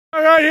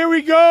All right, here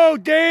we go.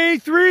 Day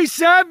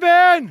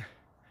 37.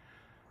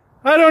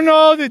 I don't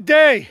know the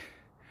day.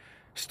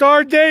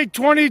 Start date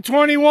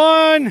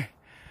 2021.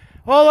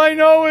 All I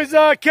know is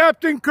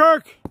Captain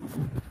Kirk,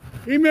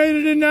 he made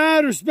it into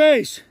outer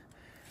space.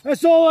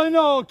 That's all I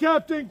know.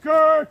 Captain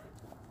Kirk,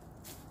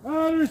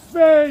 outer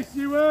space.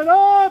 He went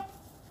up,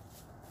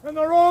 and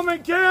the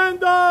Roman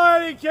candle,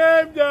 and he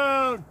came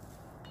down.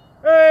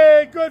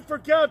 Hey, good for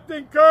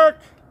Captain Kirk.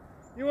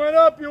 You went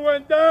up, you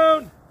went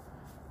down.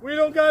 We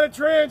don't got a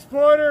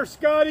transporter.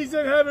 Scotty's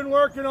in heaven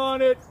working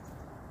on it.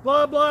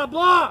 Blah, blah,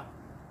 blah.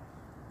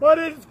 But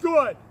it's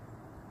good.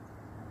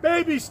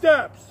 Baby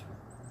steps.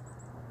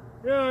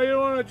 You know, you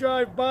don't want to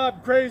drive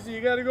Bob crazy.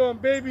 You got to go in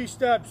baby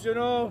steps, you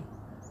know.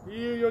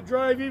 You'll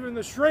drive even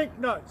the shrink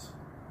nuts.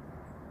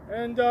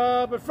 And,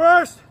 but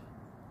first,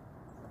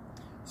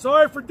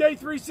 sorry for day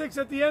 36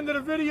 at the end of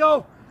the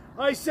video.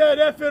 I said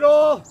F it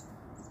all.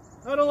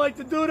 I don't like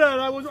to do that.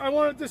 I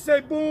wanted to say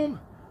boom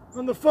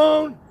on the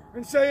phone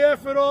and say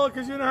F it all,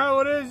 because you know how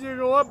it is. You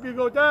go up, you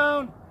go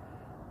down.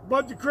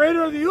 But the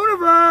creator of the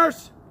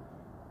universe,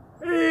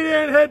 he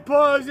didn't hit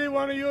pause. He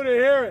wanted you to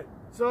hear it.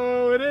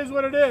 So it is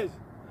what it is.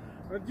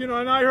 But, you know,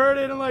 and I heard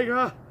it and like,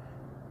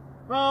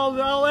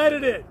 I'll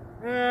edit it.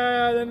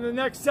 And then the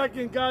next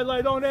second, God,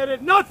 like, don't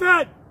edit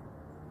nothing.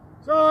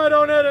 So I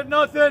don't edit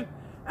nothing.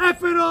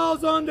 F it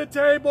all's on the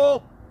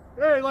table.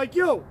 Hey, like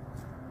you.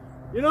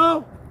 You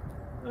know?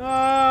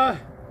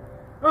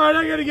 All right,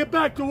 I got to get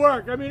back to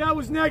work. I mean, I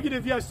was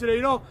negative yesterday,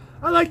 you know.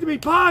 I like to be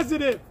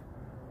positive.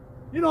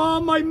 You know,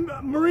 on my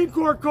Marine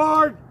Corps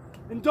card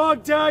and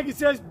dog tag, it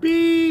says,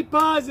 be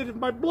positive.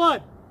 My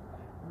blood.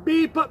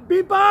 Be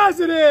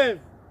positive.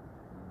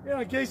 You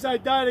know, in case I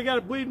died, they got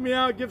to bleed me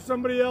out, give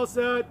somebody else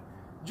that,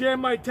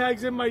 jam my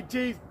tags in my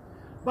teeth,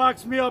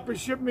 box me up, and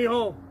ship me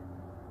home.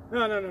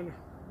 No.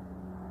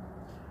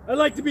 I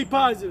like to be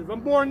positive.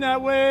 I'm born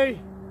that way.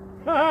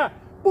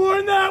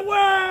 Born that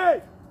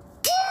way!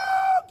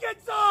 Woo! Get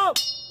some!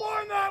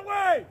 Born that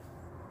way!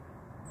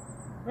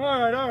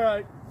 All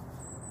right.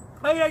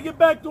 I gotta get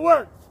back to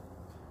work.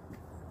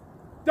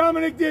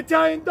 Dominic the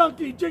Italian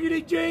donkey,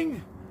 jiggity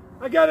jing.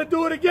 I gotta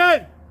do it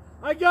again.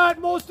 I got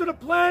most of the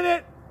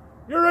planet.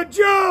 You're a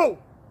Jew!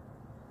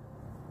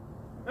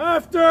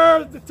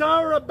 After the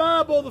Tower of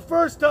Babel the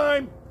first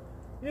time,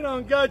 you know,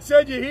 and God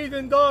said, you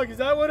heathen dog. Is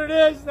that what it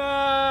is?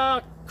 Nah,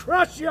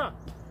 crush ya!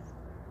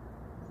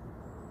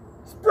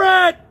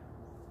 Spread!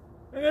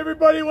 And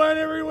everybody went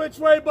every which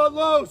way but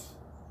loose.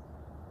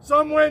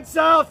 Some went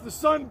south, the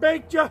sun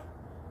baked you.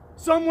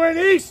 Some went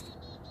east,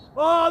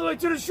 all the way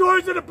to the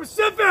shores of the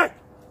Pacific,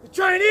 the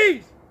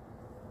Chinese.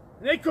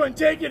 And they couldn't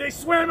take it, they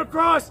swam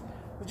across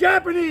the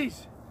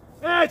Japanese.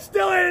 And it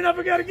still ain't enough,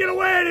 we gotta get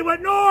away. They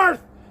went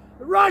north,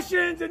 the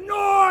Russians and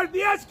north, the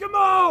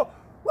Eskimo.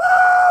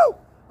 Woo!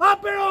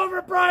 Up and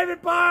over,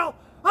 Private Pile,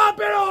 up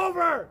and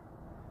over.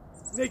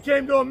 And they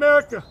came to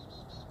America,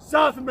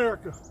 South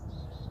America.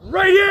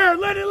 Right here,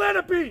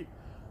 lenapi,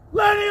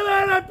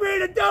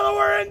 the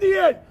Delaware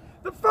Indian,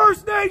 the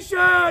First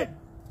Nation.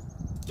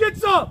 Get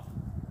some.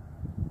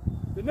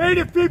 The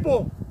native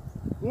people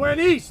who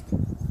went east.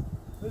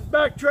 Let's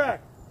backtrack.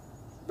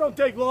 Don't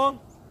take long.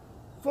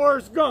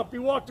 Forrest Gump, he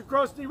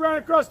ran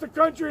across the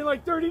country in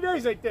like 30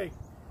 days, I think.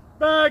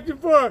 Back and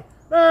forth,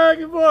 back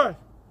and forth.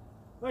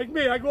 Like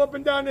me, I go up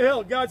and down the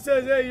hill. God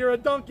says, hey, you're a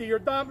donkey.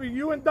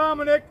 You and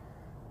Dominic,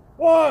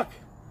 walk.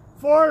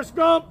 Forrest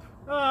Gump,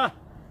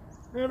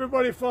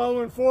 everybody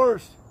following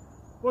Forrest.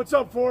 What's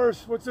up,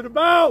 Forrest? What's it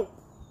about?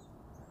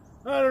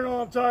 I don't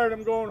know. I'm tired.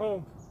 I'm going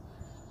home.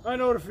 I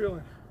know the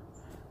feeling.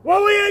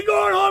 Well, we ain't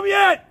going home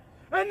yet.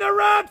 And the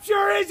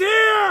rapture is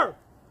here.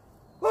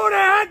 Who the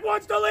heck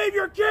wants to leave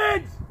your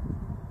kids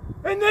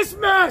in this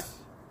mess?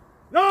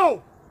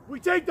 No. We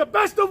take the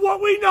best of what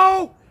we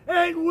know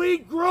and we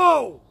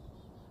grow.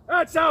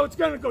 That's how it's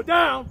going to go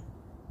down.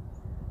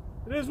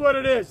 It is what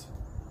it is.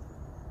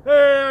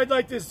 Hey, I'd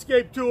like to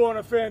escape too on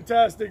a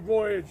fantastic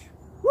voyage.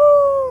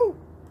 Woo!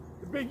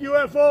 The big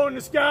UFO in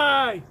the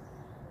sky.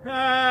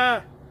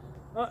 Thy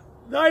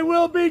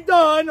will be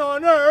done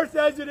on earth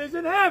as it is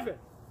in heaven.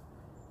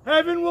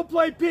 Heaven will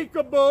play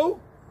peekaboo.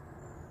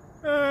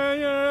 And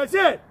you know, that's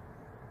it.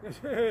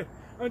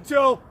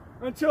 until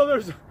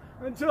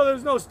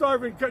there's no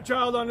starving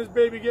child on this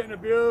baby getting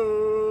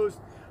abused.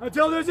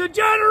 Until there's a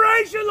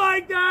generation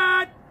like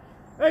that.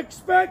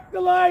 Expect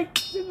the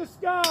lights in the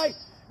sky.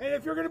 And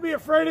if you're going to be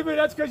afraid of it,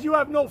 that's because you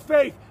have no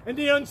faith in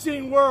the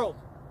unseen world.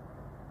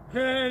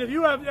 And if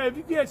you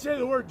can't say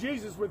the word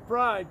Jesus with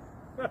pride,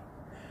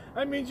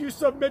 that means you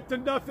submit to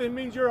nothing. It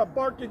means you're a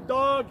barking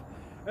dog.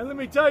 And let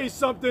me tell you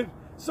something.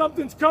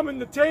 Something's coming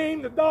to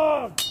tame the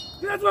dog.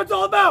 That's what it's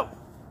all about.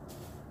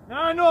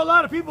 Now, I know a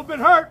lot of people have been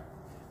hurt.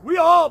 We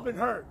all been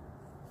hurt.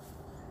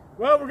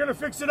 Well, we're going to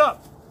fix it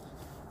up.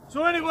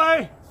 So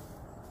anyway,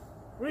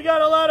 we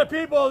got a lot of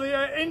people,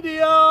 the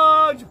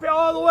India, Japan,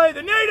 all the way,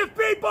 the native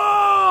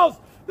peoples,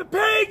 the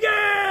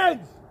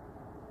pagans.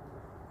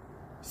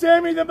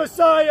 Sammy the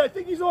Messiah, I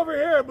think he's over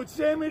here, but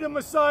Sammy the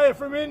Messiah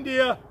from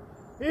India,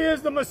 he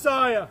is the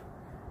Messiah.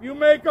 You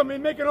make him, you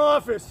make an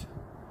office.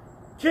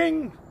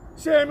 King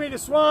Sammy the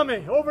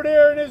Swami over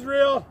there in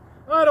Israel.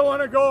 I don't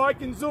want to go. I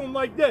can zoom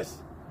like this.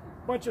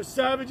 Bunch of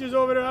savages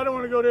over there. I don't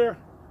want to go there.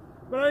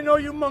 But I know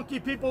you monkey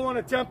people want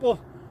a temple.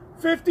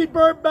 50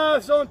 bird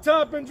baths on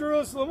top in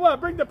Jerusalem. What?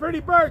 Bring the pretty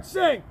birds.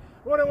 Sing.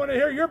 What I want to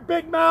hear, your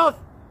big mouth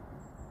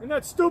and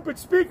that stupid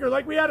speaker.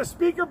 Like we had a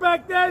speaker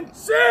back then.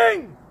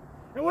 Sing!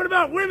 And what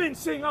about women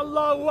sing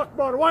Allahu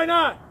Akbar? Why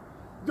not?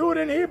 Do it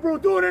in Hebrew.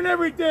 Do it in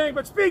everything.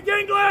 But speak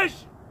English.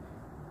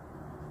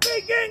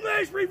 Speak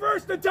English.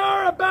 Reverse the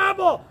Tower of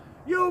Babel.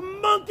 You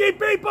monkey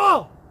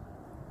people.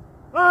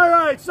 All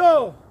right,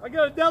 so I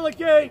got to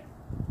delegate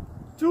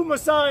 2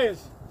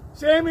 messiahs.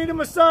 Sammy the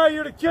Messiah,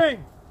 you're the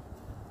king.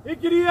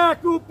 Hickety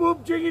yak, oop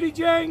oop, jiggity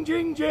jang,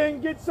 jing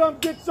jing. Get some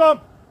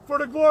for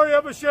the glory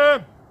of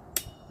Hashem.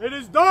 It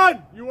is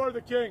done. You are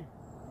the king.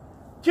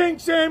 King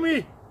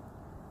Sammy,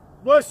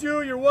 bless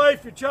you, your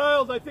wife, your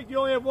child. I think you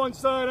only have one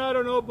son. I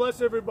don't know.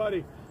 Bless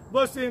everybody.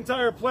 Bless the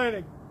entire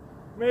planet.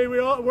 May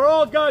we're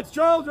all God's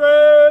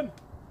children.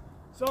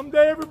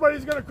 Someday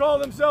everybody's going to call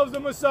themselves the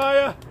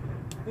Messiah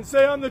and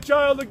say, I'm the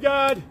child of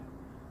God.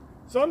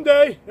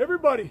 Someday,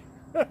 everybody.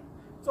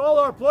 It's all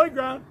our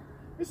playground.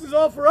 This is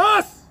all for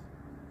us.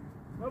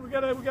 Well, we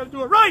gotta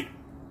do it right.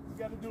 We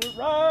gotta do it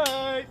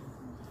right.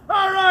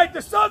 All right,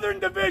 the Southern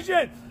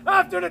Division.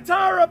 After the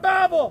Tower of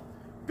Babel,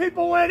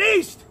 people went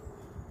east.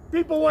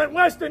 People went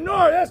west and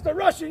north. That's the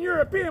Russian,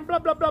 European, blah,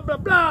 blah, blah, blah,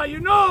 blah. You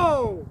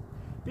know.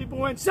 People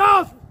went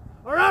south.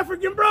 Our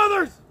African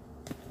brothers.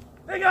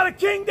 They got a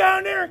king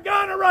down there in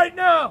Ghana right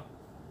now.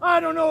 I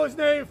don't know his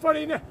name.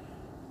 Funny name.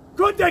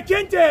 Kunta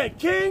Kinte.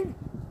 King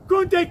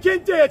Kunta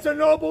Kinte. It's a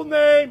noble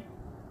name.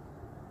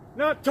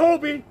 Not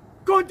Toby.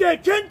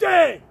 Kunta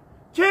Kinte.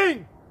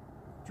 King.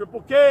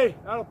 Triple K.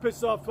 That'll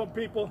piss off some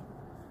people.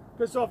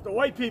 Piss off the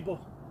white people.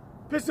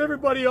 Piss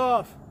everybody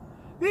off.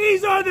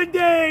 These are the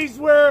days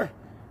where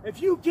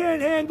if you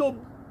can't handle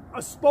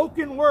a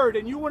spoken word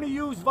and you want to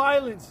use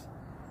violence,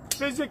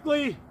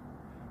 physically,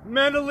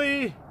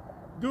 mentally,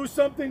 do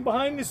something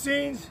behind the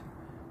scenes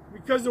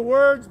because of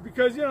words,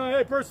 because, you know,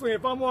 hey, personally,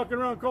 if I'm walking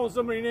around calling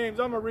somebody names,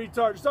 I'm a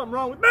retard. There's something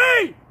wrong with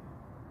me.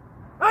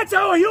 That's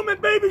how a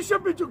human baby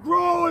should be to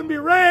grow and be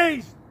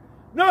raised.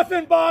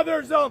 Nothing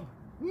bothers them.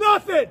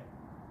 Nothing.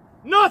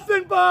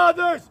 Nothing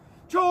bothers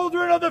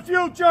children of the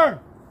future.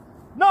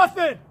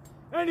 Nothing.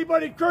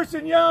 Anybody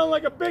cursing, yelling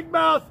like a big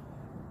mouth,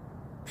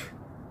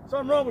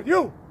 something wrong with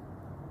you.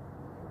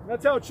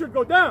 That's how it should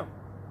go down.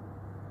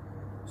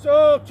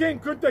 So King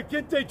Kunta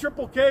Kinte,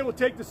 Triple K will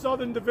take the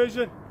Southern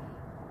Division,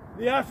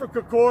 the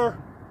Africa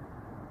Corps,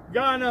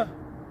 Ghana.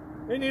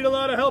 They need a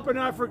lot of help in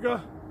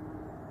Africa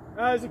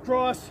as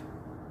across.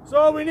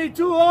 So we need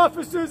 2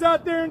 officers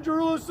out there in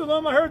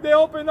Jerusalem. I heard they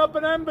opened up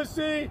an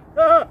embassy.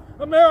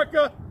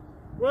 America.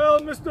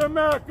 Well, Mr.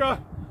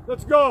 America,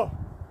 let's go.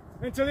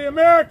 And to the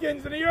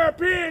Americans and the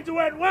Europeans who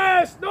went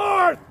west,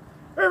 north,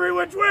 every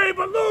which way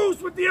but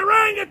loose with the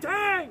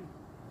orangutan.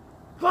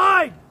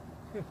 Clyde.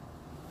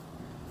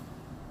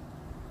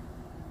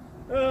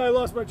 I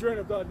lost my train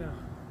of thought now.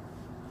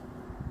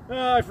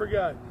 I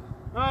forgot.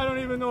 I don't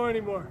even know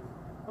anymore.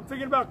 I'm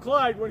thinking about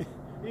Clyde when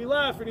he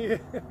laughed and he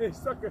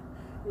stuck it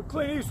with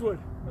Clint Eastwood.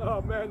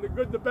 Oh man, the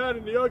good, the bad,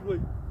 and the ugly.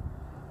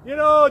 You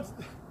know, it's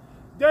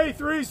day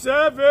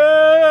 37.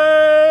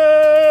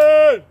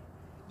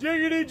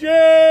 Jiggity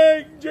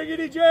jig,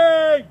 jiggity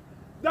jig.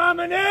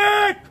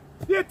 Dominic,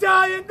 the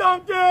Italian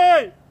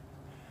donkey.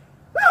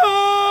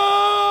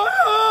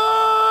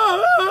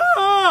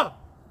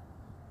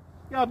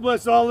 God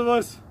bless all of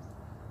us.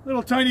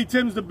 Little Tiny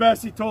Tim's the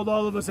best. He told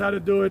all of us how to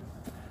do it.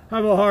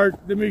 Have a heart.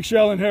 The meek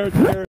shall inherit the earth.